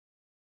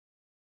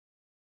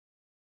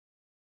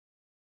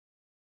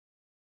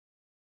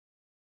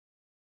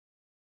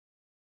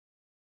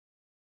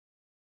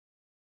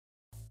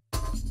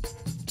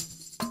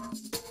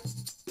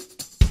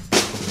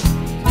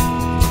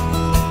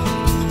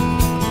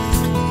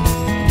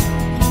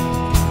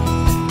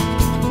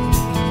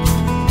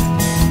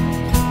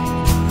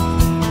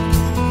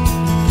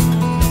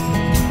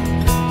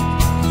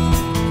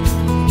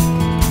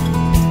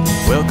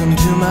Welcome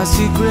to my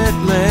secret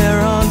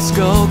lair on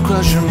Skull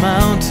Crusher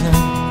Mountain.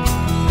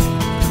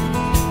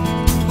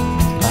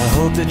 I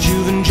hope that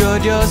you've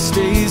enjoyed your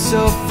stay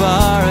so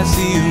far. I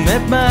see you've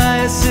met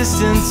my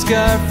assistant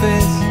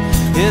Scarface.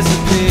 His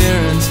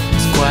appearance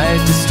is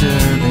quite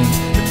disturbing,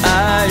 but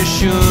I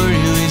assure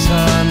you he's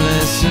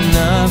harmless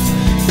enough.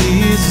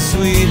 He's a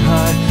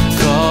sweetheart,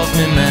 calls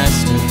me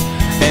master,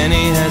 and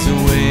he has a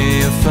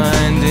way of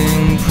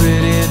finding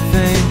pretty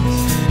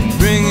things and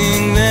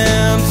bringing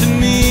them to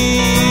me.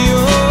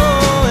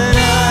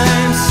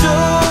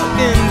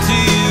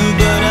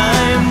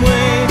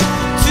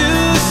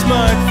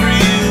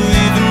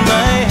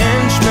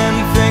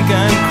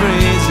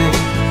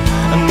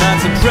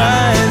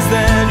 Surprised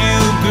that you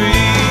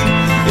agree.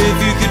 If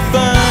you could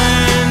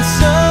find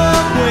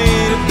some way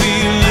to be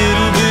a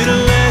little bit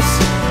less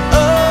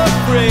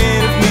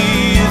afraid of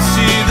me, you'd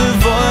see the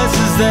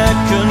voices that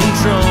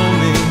control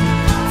me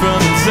from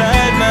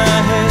inside my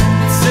head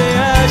say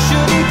I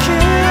shouldn't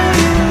kill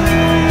you.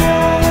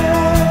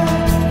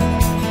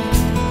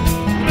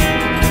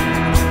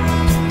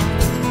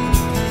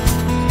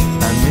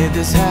 I made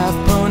this half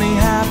pony,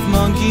 half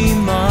monkey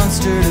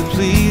monster to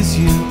please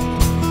you,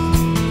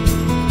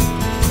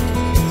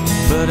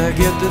 but I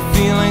get the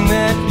feeling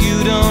that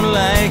you don't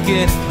like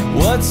it.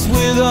 What's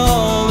with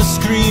all the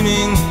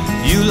screaming?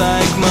 You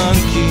like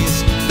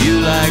monkeys,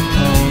 you like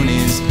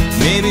ponies.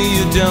 Maybe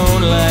you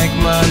don't like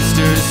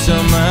monsters so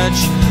much.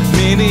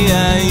 Maybe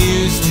I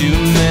used too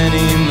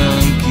many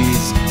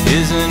monkeys.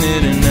 Isn't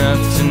it enough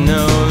to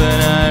know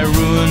that I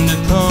ruined a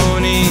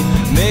pony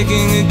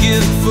making a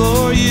gift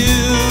for you?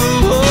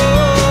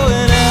 Oh,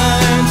 and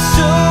I'm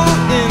so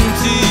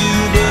into you,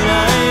 but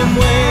I'm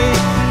way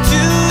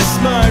too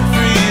smart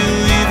for you.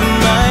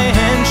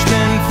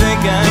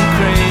 I'm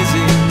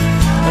crazy.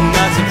 I'm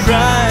not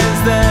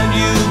surprised that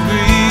you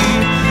agree.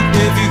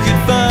 If you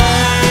could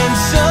find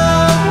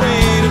some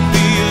way to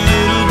be a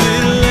little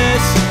bit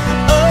less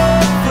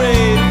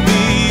afraid of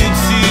me, you'd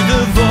see the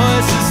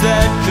voices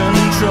that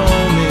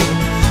control me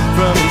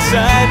from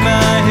inside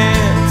my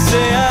head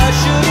say I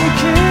shouldn't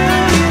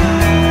kill you.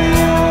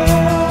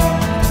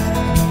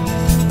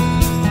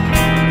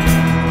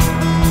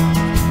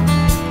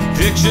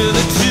 Picture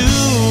the two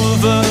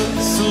of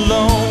us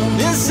alone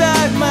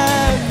inside my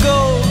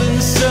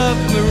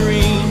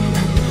submarine,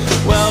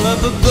 while up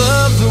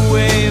above the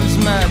waves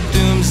my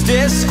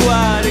doomsday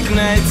squad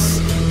ignites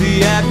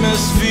the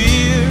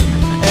atmosphere,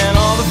 and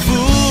all the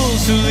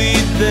fools who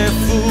lead their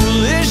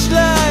foolish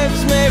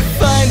lives may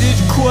find it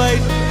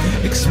quite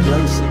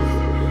explosive.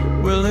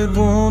 Well, it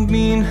won't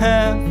mean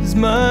half as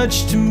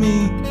much to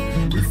me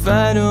if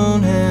I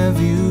don't have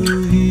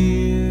you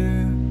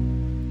here.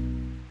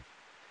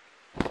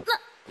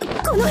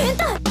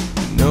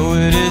 No,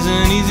 it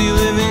isn't easy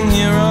living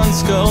here on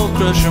Skull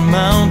Crusher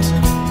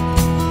Mountain,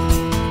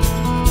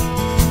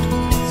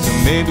 so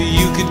maybe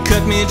you could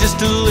cut me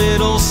just a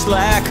little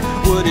slack.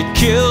 Would it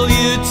kill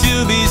you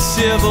to be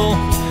civil?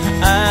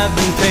 I've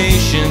been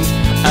patient,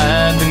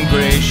 I've been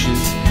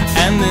gracious,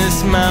 and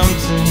this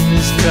mountain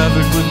is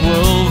covered with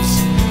wolves.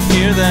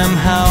 Hear them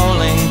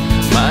howling,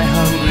 my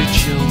hungry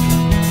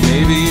children.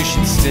 Maybe you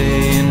should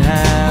stay and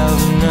have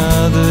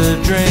another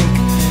drink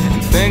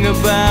and think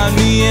about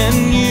me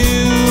and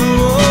you.